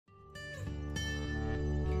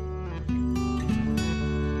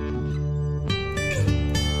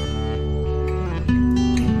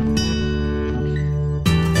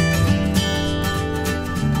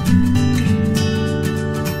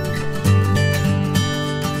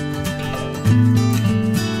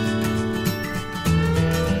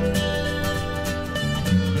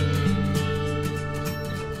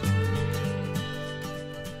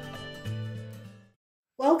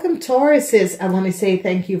Tauruses, I want to say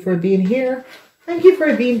thank you for being here. Thank you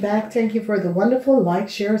for being back. Thank you for the wonderful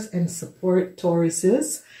likes, shares, and support,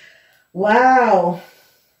 Tauruses. Wow.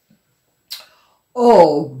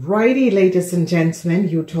 Oh, righty, ladies and gentlemen,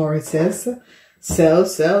 you Tauruses.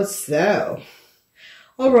 So.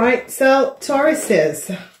 All right, so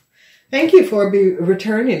Tauruses, thank you for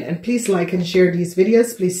returning, and please like and share these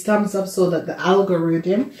videos. Please thumbs up so that the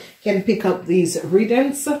algorithm can pick up these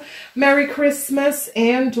readings. Merry Christmas,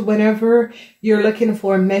 and whenever you're looking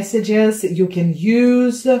for messages, you can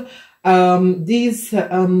use these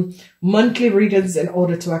monthly readings in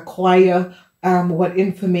order to acquire what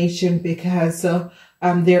information, because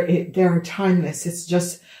they're timeless. It's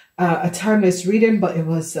just a timeless reading, but it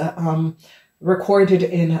was recorded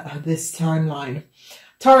in this timeline.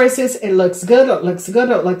 Tauruses, it looks good, it looks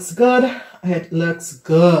good, it looks good, it looks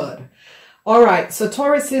good. All right, so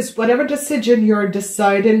Tauruses, whatever decision you're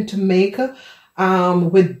deciding to make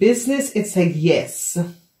with business, it's a yes.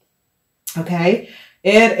 Okay,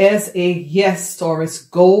 it is a yes, Taurus.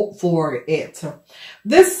 Go for it.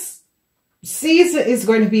 This season is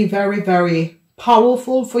going to be very, very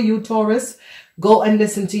powerful for you, Taurus. Go and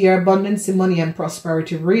listen to your abundance, money, and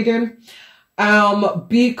prosperity reading,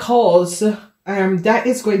 because that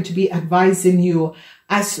is going to be advising you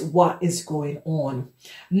as what is going on.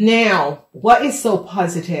 Now, what is so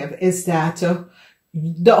positive is that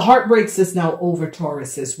the heartbreaks is now over,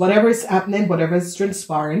 Tauruses. Whatever is happening, whatever is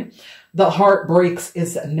transpiring, the heartbreaks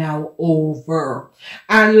is now over.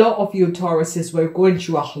 And a lot of you Tauruses were going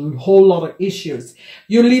through a whole lot of issues.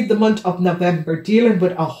 You leave the month of November dealing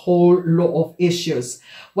with a whole lot of issues.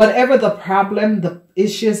 Whatever the problem, the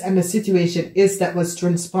issues, and the situation is that was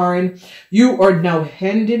transpiring, you are now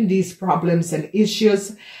handling these problems and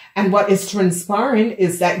issues. And what is transpiring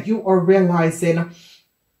is that you are realizing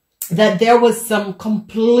that there was some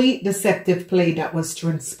complete deceptive play that was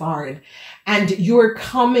transpiring, and you're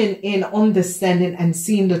coming in understanding and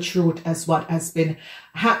seeing the truth as what has been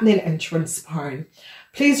happening and transpiring.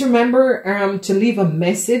 Please remember to leave a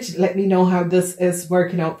message. Let me know how this is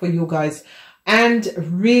working out for you guys, and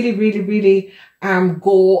really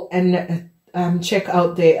go and check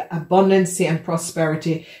out the abundance and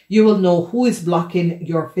prosperity. You will know who is blocking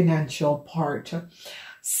your financial part.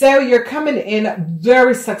 So you're coming in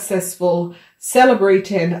very successful,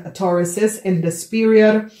 celebrating Tauruses in this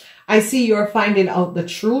period. I see you're finding out the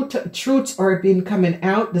truth. Truths are being coming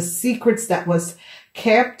out, the secrets that was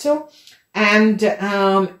kept, and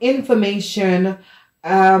information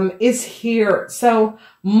is here. So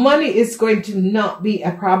money is going to not be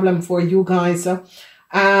a problem for you guys.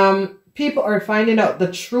 People are finding out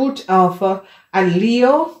the truth of a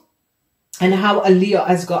Leo, and how a Leo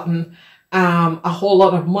has gotten a whole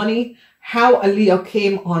lot of money, how a Leo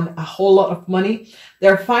came on a whole lot of money.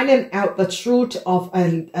 They're finding out the truth of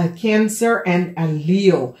a Cancer and a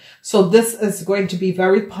Leo. So this is going to be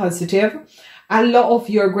very positive. A lot of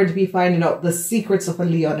you are going to be finding out the secrets of a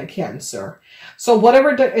Leo and a Cancer. So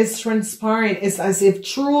whatever that is transpiring is as if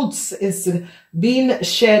truths is being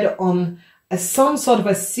shed on some sort of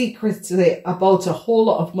a secret about a whole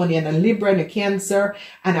lot of money, and a Libra and a Cancer,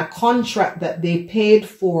 and a contract that they paid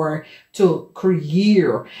for to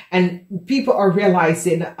create. And people are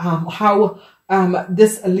realizing how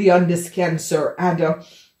this Leo and this Cancer had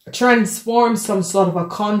transform some sort of a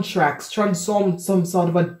contract, transform some sort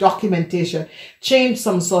of a documentation, change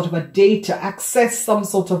some sort of a data, access some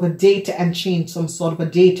sort of a data, and change some sort of a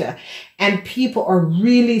data. And people are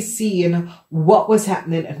really seeing what was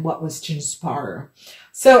happening and what was transpiring.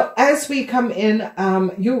 So as we come in,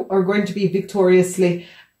 you are going to be victoriously,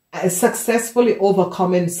 successfully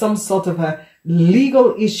overcoming some sort of a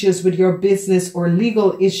legal issues with your business, or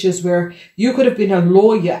legal issues where you could have been a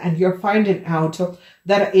lawyer and you're finding out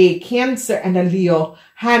that a Cancer and a Leo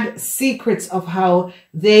had secrets of how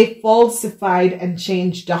they falsified and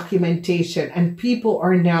changed documentation. And people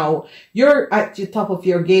are now, you're at the top of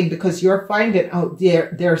your game, because you're finding out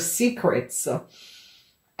their secrets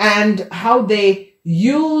and how they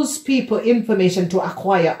use people information to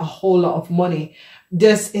acquire a whole lot of money.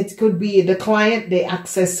 It could be the client, they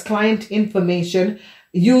access client information,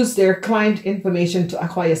 use their client information to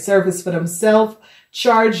acquire service for themselves,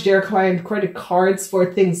 charge their client credit cards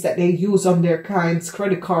for things that they use on their client's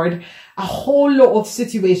credit card, a whole lot of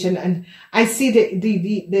situation. And I see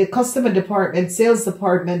the customer department, sales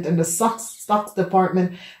department, and the stocks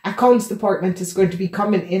department, accounts department is going to be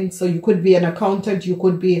coming in. So you could be an accountant, you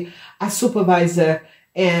could be a supervisor,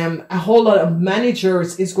 a whole lot of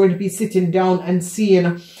managers is going to be sitting down and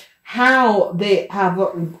seeing how they have,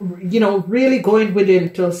 really going within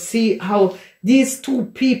to see how these two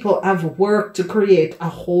people have worked to create a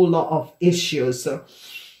whole lot of issues.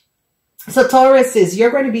 So Tauruses,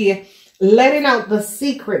 you're going to be letting out the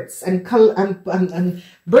secrets and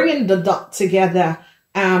bringing the dot together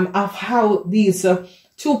of how these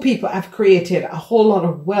two people have created a whole lot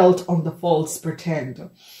of wealth on the false pretend.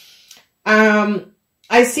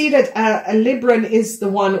 I see that a Libran is the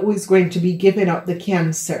one who is going to be giving up the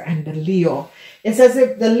Cancer and the Leo. It's as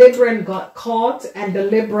if the Libran got caught, and the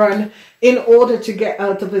Libran, in order to get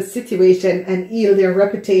out of a situation and heal their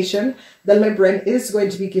reputation, the Libran is going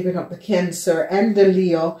to be giving up the Cancer and the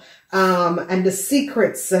Leo and the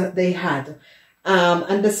secrets they had.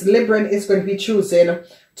 And this Libran is going to be choosing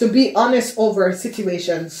to be honest over a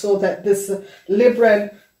situation so that this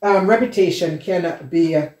Libran reputation can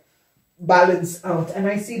be balanced out. And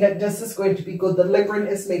I see that this is going to be good. The Libran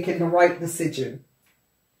is making the right decision.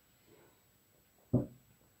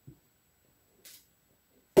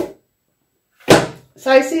 So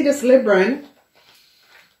I see this Libran.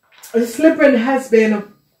 This Libran has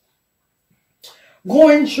been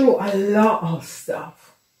going through a lot of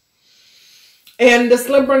stuff. And this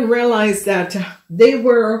Libran realized that they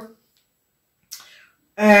were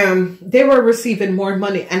receiving more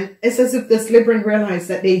money. And it's as if this Libran realized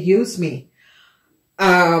that they used me.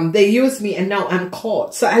 They used me and now I'm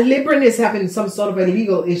caught. So a Libran is having some sort of a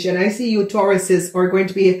legal issue. And I see you Tauruses are going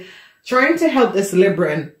to be trying to help this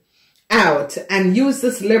Libran out and use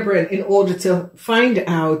this Libran in order to find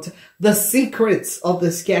out the secrets of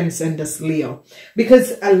this Cancer and this Leo,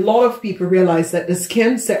 because a lot of people realize that this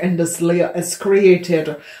Cancer and this Leo has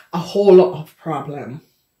created a whole lot of problem.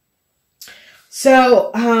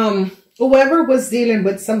 So whoever was dealing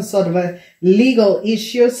with some sort of a legal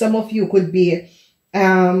issue, some of you could be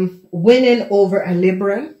winning over a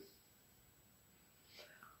Libran.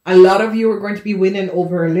 A lot of you are going to be winning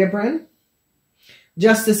over a Libran.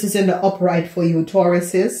 Justice is in the upright for you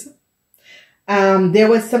Tauruses. There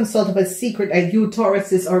was some sort of a secret that you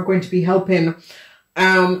Tauruses are going to be helping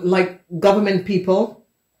like government people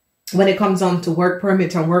when it comes on to work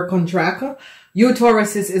permit and work contract. You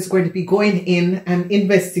Tauruses is going to be going in and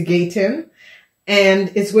investigating,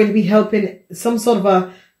 and it's going to be helping some sort of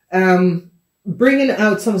a bringing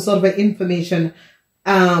out some sort of a information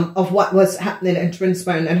of what was happening and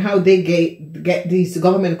transpiring and how they get these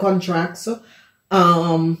government contracts.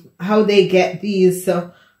 How they get these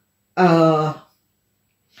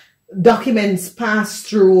documents passed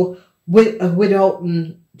through without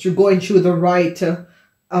through going through the right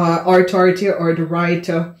authority or the right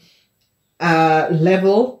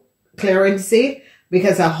level clearancy,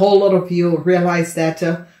 because a whole lot of you realize that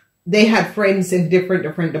they had friends in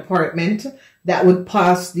different departments that would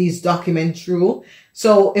pass these documents through.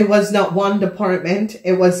 So it was not one department,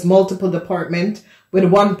 it was multiple departments with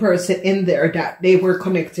one person in there that they were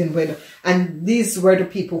connecting with. And these were the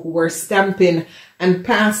people who were stamping and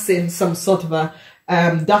passing some sort of a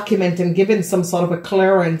document and giving some sort of a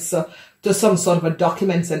clearance to some sort of a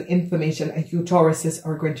documents and information. And you Tauruses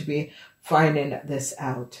are going to be finding this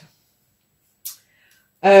out.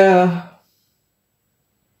 You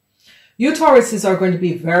Tauruses are going to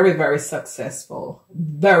be very, very successful.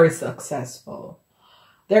 Very successful.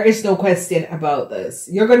 There is no question about this.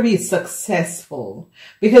 You're going to be successful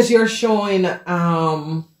because you're showing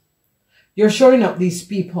up these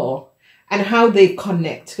people and how they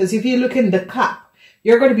connect. Because if you look in the cup,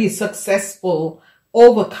 you're going to be successful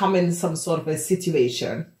overcoming some sort of a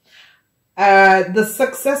situation. The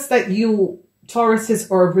success that you Tauruses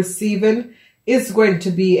are receiving is going to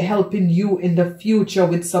be helping you in the future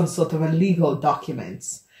with some sort of a legal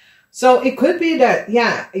documents. So it could be that,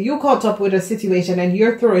 yeah, you caught up with a situation and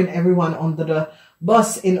you're throwing everyone under the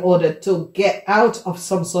bus in order to get out of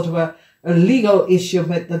some sort of a legal issue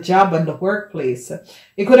with the job and the workplace.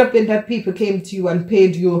 It could have been that people came to you and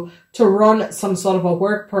paid you to run some sort of a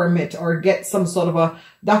work permit or get some sort of a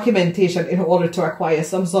documentation in order to acquire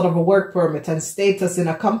some sort of a work permit and status in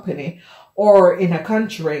a company or in a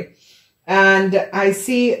country. And I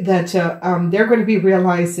see that they're going to be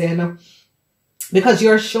realizing, because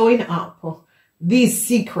you're showing up these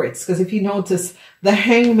secrets, because if you notice the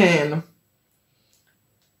Hangman,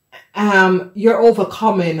 you're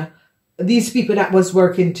overcoming these people that was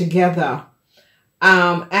working together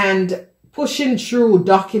and pushing through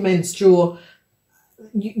documents through.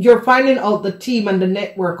 You're finding out the team and the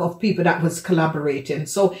network of people that was collaborating.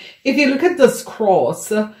 So if you look at this cross,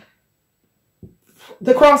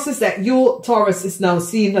 the cross is that you Taurus is now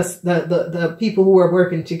seeing as the people who are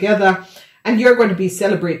working together. And you're going to be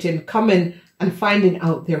celebrating, coming and finding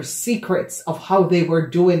out their secrets of how they were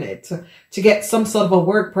doing it to get some sort of a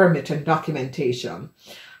work permit and documentation.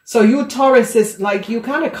 So you Taurus is like, you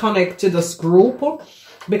kind of connect to this group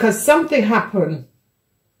because something happened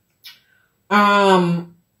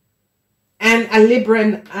and a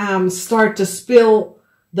Libran start to spill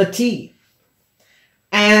the tea,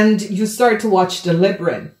 and you start to watch the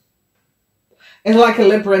Libran. It's like a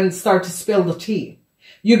Libran start to spill the tea.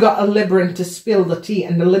 You got a Libran to spill the tea,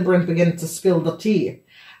 and the Libran begin to spill the tea.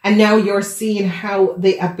 And now you're seeing how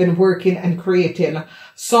they have been working and creating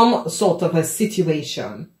some sort of a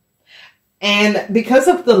situation. And because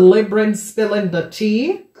of the Libran spilling the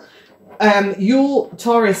tea, you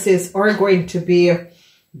Tauruses are going to be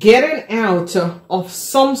getting out of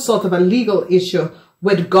some sort of a legal issue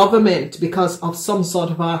with government because of some sort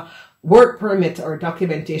of a work permit or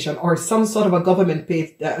documentation, or some sort of a government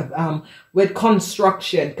paid with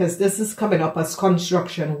construction, because this is coming up as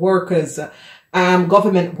construction workers,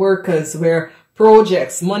 government workers, where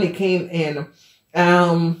projects, money came in.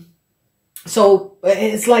 So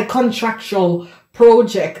it's like contractual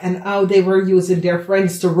project, and how they were using their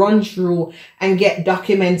friends to run through and get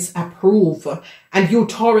documents approved. And you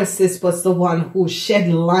Tauruses was the one who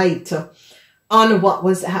shed light on what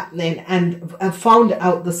was happening and found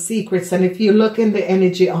out the secrets. And if you look in the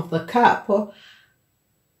energy of the cup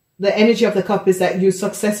is that you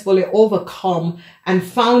successfully overcome and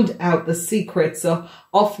found out the secrets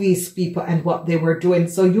of these people and what they were doing.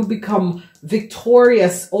 So you become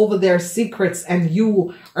victorious over their secrets, and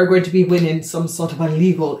you are going to be winning some sort of a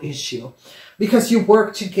legal issue because you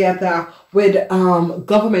work together with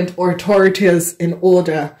government authorities in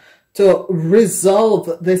order to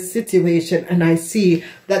resolve this situation. And I see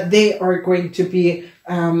that they are going to be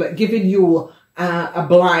giving you a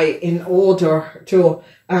blight in order to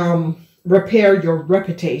repair your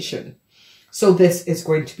reputation. So this is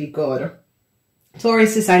going to be good.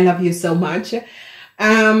 Tauruses, I love you so much.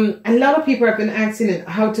 A lot of people have been asking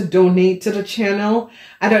how to donate to the channel.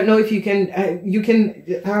 I don't know if you can,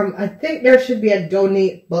 I think there should be a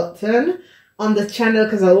donate button on the channel,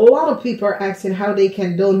 because a lot of people are asking how they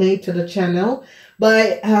can donate to the channel.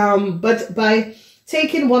 But by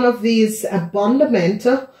taking one of these bondament,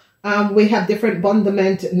 we have different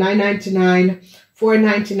bondament, $9.99,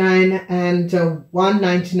 $4.99, and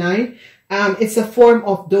 $1.99. It's a form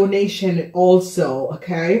of donation also,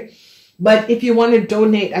 okay? But if you want to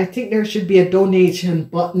donate, I think there should be a donation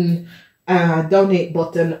button, donate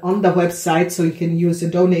button on the website, so you can use the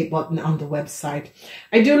donate button on the website.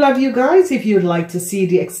 I do love you guys. If you'd like to see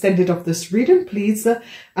the extended of this reading, please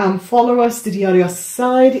follow us to the other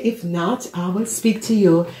side. If not, I will speak to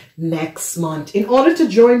you next month. In order to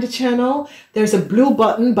join the channel, there's a blue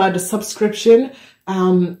button by the subscription.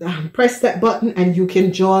 Press that button and you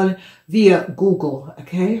can join via Google.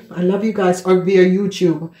 Okay, I love you guys. Or via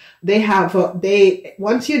YouTube. They have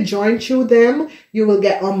once you join through them, you will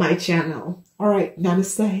get on my channel. All right,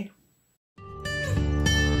 namaste.